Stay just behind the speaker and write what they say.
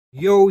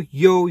Yo,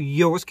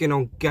 what's going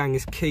on, gang?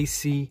 It's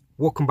KC.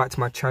 Welcome back to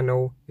my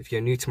channel. If you're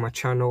new to my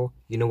channel,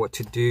 you know what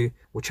to do.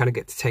 We're trying to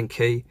get to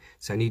 10k,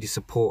 so I need your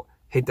support.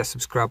 Hit that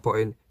subscribe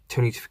button,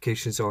 turn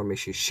notifications on, make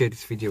sure you share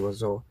this video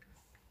as well.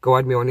 Go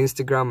add me on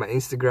Instagram. My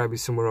Instagram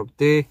is somewhere up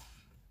there.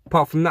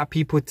 Apart from that,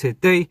 people,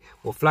 today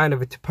we're flying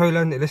over to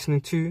Poland.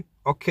 Listening to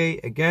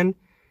again.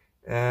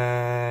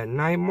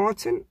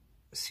 Martin,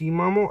 see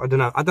Mamo. I don't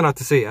know how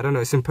to say it. I don't know.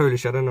 It's in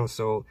Polish. I don't know.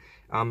 So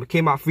it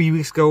came out 3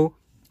 weeks ago.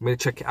 I'm gonna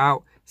check it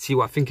out, see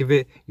what I think of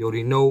it. You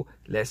already know.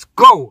 Let's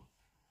go.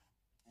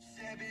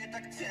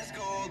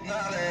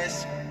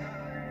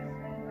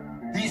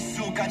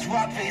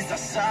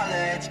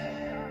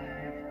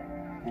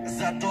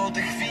 Za to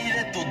te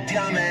chwile to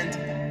diament.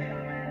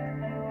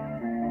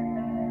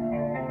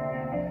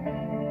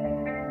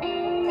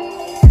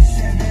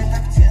 Siebie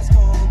tak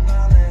ciężko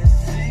odnaleźć.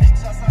 W tych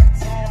czasach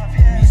co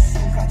mi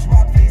szukać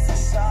łatwiej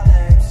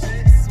zaszaleć.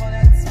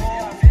 Przysłaniać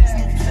słowa,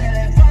 znów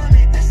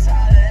przelewamy te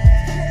szale.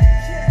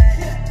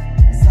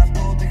 Za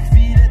to te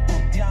chwile to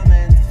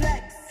diament.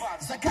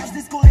 Za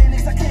każdy z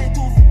kolejnych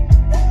zakrętów,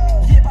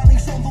 jebanych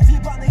rządów,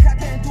 jebanych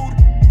agentur.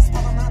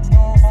 Spadam na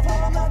dno,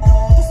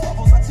 to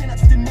słabo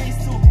zaczynać w tym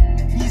miejscu.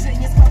 Niżej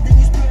nie spadnę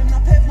niż byłem na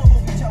pewno,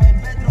 bo widziałem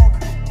bedrock.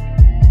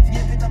 Nie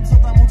pytam co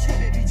tam u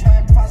ciebie,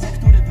 widziałem twarze,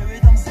 które były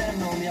tam ze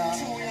mną. Ja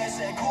czuję,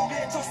 że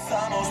gubię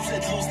tożsamość,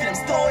 przed lustrem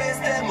stoję z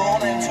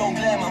demonem.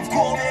 Ciągle mam w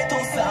głowie to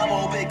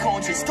samo, by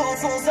kończyć to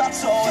co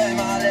zacząłem.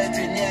 Ale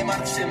ty nie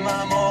martw się,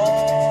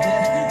 mamo.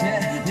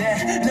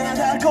 Nie,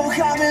 nadal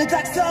kochamy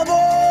tak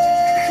samo.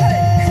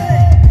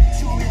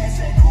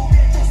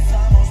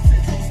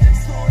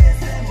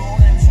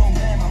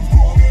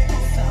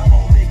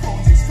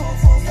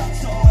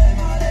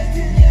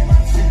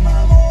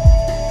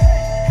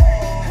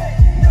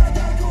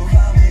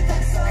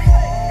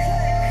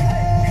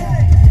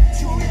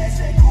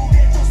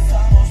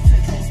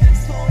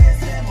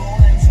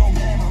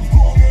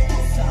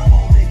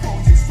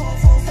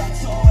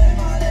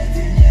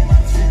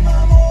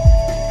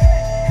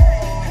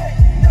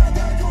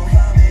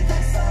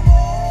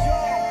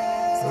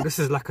 This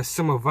is like a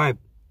summer vibe.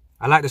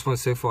 I like this one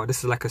so far.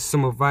 This is like a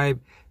summer vibe,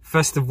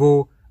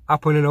 festival,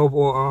 up on an old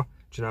water.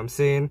 Do you know what I'm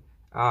saying?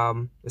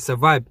 It's a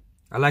vibe.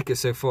 I like it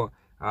so far.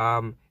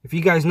 If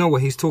you guys know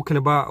what he's talking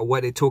about or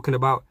what they're talking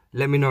about,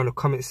 let me know in the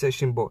comment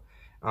section. But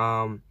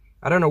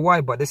I don't know why,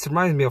 but this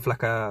reminds me of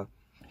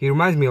he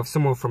reminds me of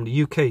someone from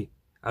the UK.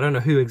 I don't know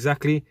who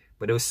exactly,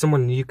 but there was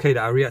someone in the UK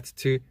that I reacted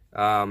to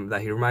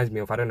that he reminds me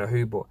of. I don't know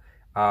who, but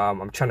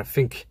I'm trying to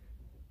think.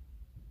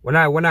 When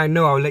I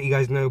know, I'll let you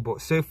guys know.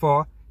 But so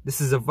far, this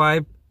is a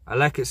vibe. I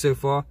like it so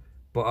far.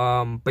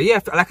 But yeah,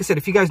 like I said,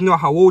 if you guys know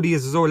how old he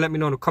is as well, let me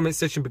know in the comment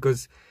section,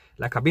 because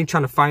like I've been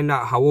trying to find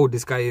out how old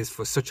this guy is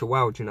for such a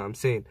while. Do you know what I'm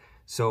saying?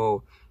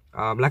 So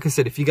like I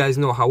said, if you guys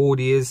know how old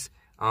he is,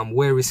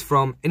 where he's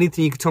from,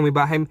 anything you can tell me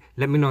about him,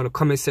 let me know in the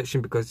comment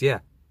section, because yeah,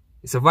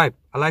 it's a vibe.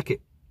 I like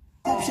it.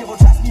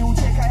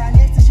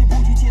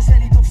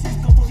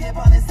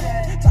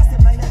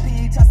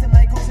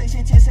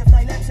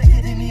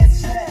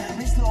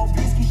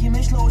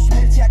 Myślą o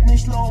śmierci jak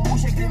myślą o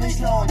muzie, gdy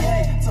myślą o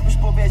niej. Co byś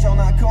powiedział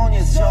na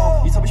koniec,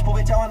 ziom? I co byś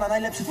powiedziała na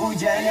najlepszy twój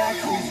dzień?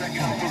 Jak chuj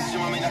zagrał z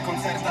ziomami na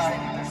koncertach.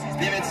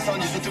 Nie wiem co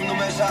sądzisz o tym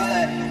numerze,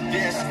 ale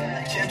wiesz,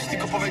 chciałem ci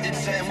tylko powiedzieć,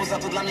 że muza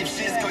to dla mnie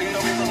wszystko. I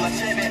robię to dla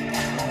ciebie,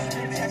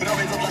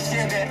 robię to dla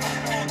siebie,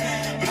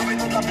 robię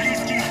to dla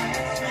bliskich,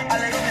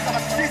 ale robię za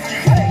was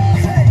wszystkich.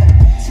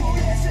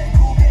 Czuję, że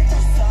gubię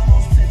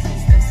tożsamość, przed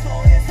lustrem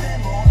stoję z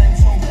demonem.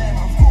 Ciągle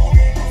mam w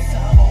głowie to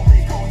samo, by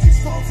kończyć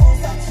to co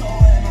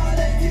zacząłem.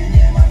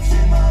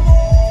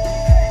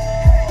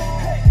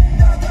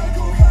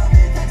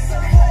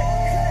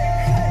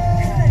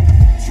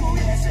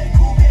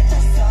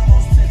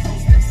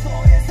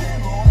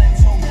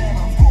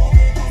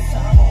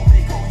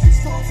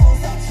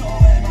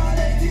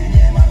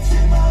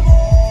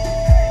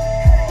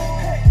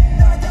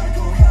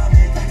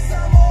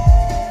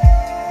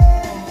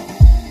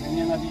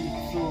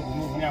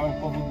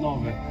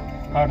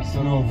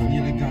 Karsonowy.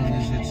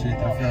 Nielegalne rzeczy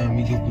trafiają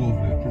mi do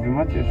głowy. Czy wy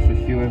macie jeszcze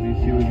siły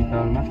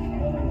witalne?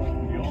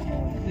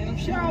 No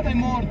wsiadaj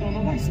mordo,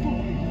 no daj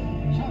spokój.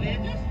 Wsiadaj,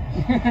 jedziesz?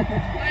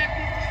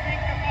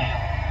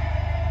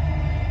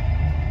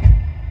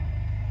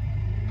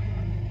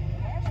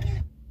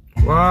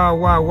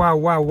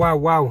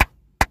 Wow.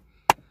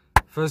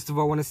 First of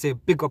all, I want to say a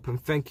big up and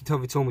thank you to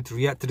whoever told me to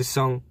react to the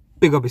song.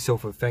 Big up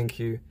yourself and thank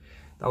you.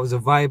 That was a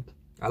vibe.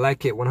 I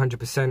like it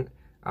 100%.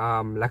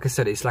 Like I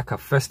said, it's like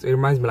it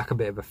reminds me like a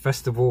bit of a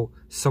festival,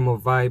 summer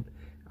vibe.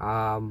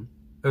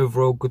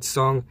 Overall good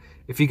song.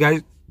 If you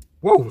guys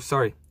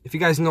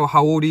know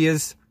how old he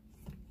is,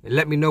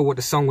 let me know what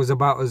the song was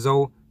about as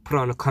well. Put it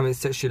on the comment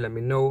section, let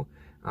me know.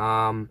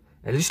 And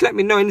just let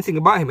me know anything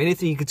about him.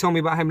 Anything you can tell me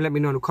about him, let me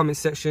know in the comment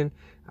section.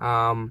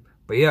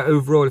 But yeah,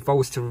 overall, if I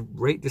was to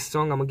rate this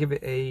song, I'm gonna give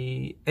it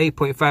a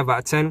 8.5 out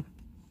of 10.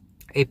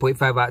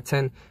 8.5 out of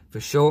 10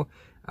 for sure.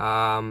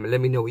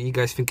 Let me know what you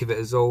guys think of it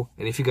as well.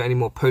 And if you got any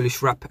more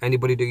Polish rap,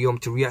 anybody that you want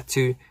me to react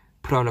to,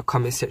 put it on the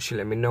comment section,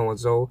 let me know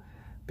as well.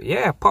 But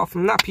yeah, apart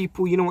from that,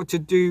 people, you know what to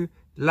do.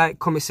 Like,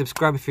 comment,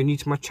 subscribe if you're new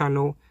to my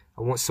channel.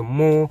 I want some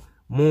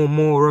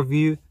more of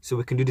you, so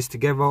we can do this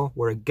together.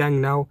 We're a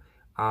gang now.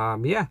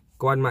 Yeah,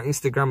 go on my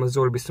Instagram as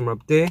well, there'll be some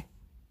up there.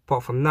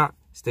 Apart from that,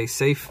 stay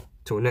safe.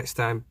 Till next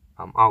time,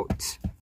 I'm out.